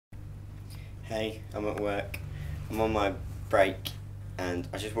Hey, I'm at work. I'm on my break and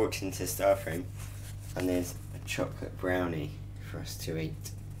I just walked into the staff room and there's a chocolate brownie for us to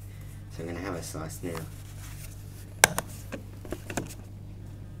eat. So I'm going to have a slice now.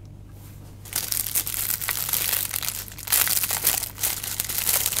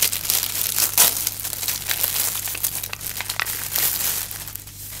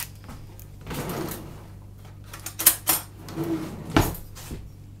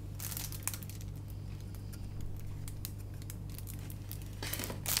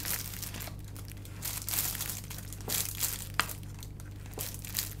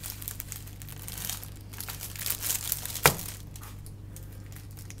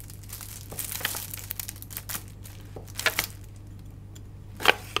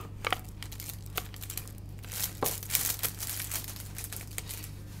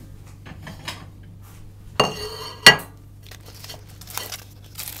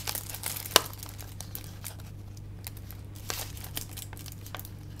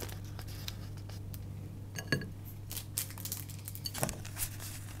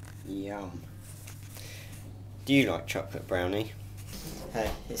 Yum. Do you like chocolate brownie?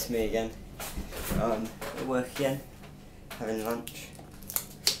 Hey, it's me again. At work again, having lunch.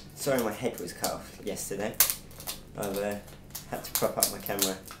 Sorry my head was cut off yesterday. I've had to prop up my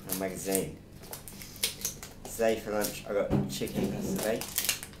camera and magazine. Today for lunch I got chicken yesterday.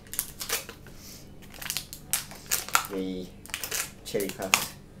 The chili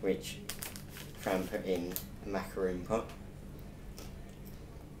puffs, which Fran put in a macaroon pot.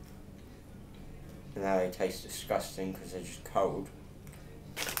 And now they taste disgusting because they're just cold.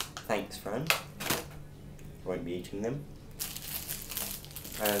 Thanks, Fran. Won't be eating them.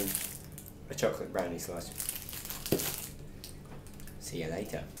 And a chocolate brownie slice. See you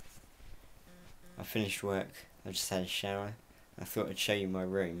later. I finished work. I just had a shower. I thought I'd show you my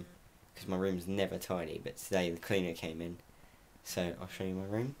room because my room's never tidy, but today the cleaner came in, so I'll show you my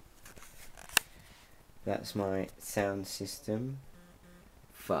room. That's my sound system.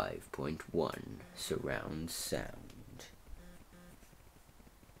 5.1 surround sound.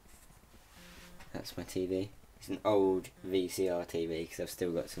 That's my TV. It's an old VCR TV because I've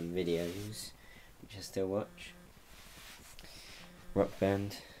still got some videos which I still watch. Rock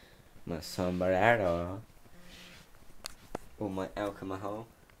band, my sombrero, or my alcohol,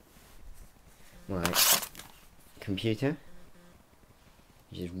 my computer,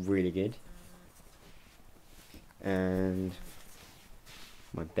 which is really good, and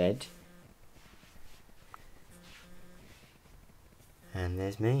my bed, and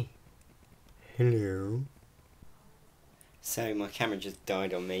there's me. Hello. So my camera just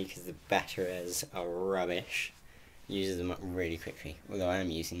died on me because the batteries are rubbish. Uses them up really quickly, although I am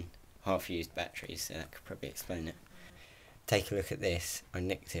using half-used batteries, so that could probably explain it. Take a look at this. I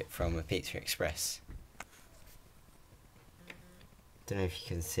nicked it from a Pizza Express. Don't know if you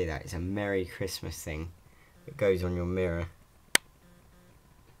can see that. It's a Merry Christmas thing that goes on your mirror.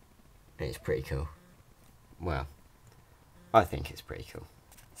 And it's pretty cool. Well, I think it's pretty cool.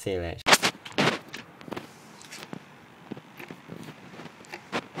 See you later.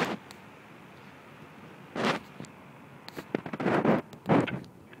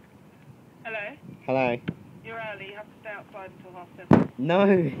 Hello? Hello. You're early, you have to stay outside until 7:30. No!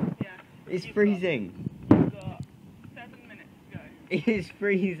 Yeah. It's freezing. You've got 7 minutes to go. It is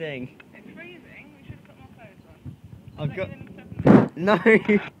freezing. It's freezing? We should have put more clothes on. I've got... You in 7 minutes. No!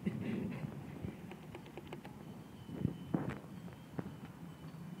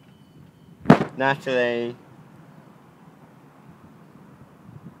 Natalie.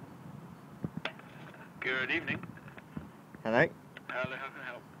 Good evening. Hello? Hello, how can I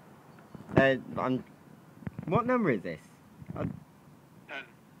help? What number is this? 10.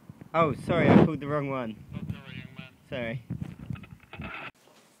 Oh, sorry, I called the wrong one. Not sorry, young man. Sorry.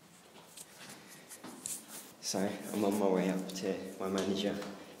 So, I'm on my way up to my manager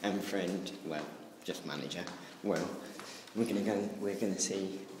and friend, well, just manager. Well, we're gonna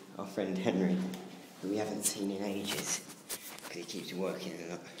see our friend Henry, who we haven't seen in ages, because he keeps working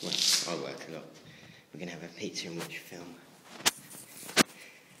a lot. Well, I work a lot. We're gonna have a pizza and watch a film.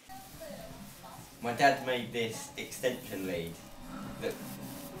 My dad made this extension lead that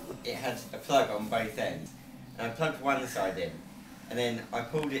it had a plug on both ends, and I plugged one side in, and then I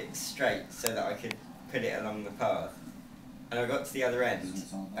pulled it straight so that I could put it along the path, and I got to the other end,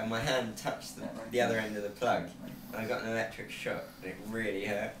 and my hand touched the other end of the plug, and I got an electric shock, and it really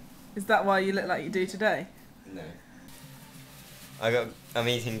hurt. Is that why you look like you do today? No. I'm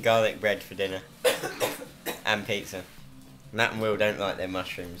eating garlic bread for dinner, and pizza. Matt and Will don't like their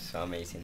mushrooms, so I'm eating.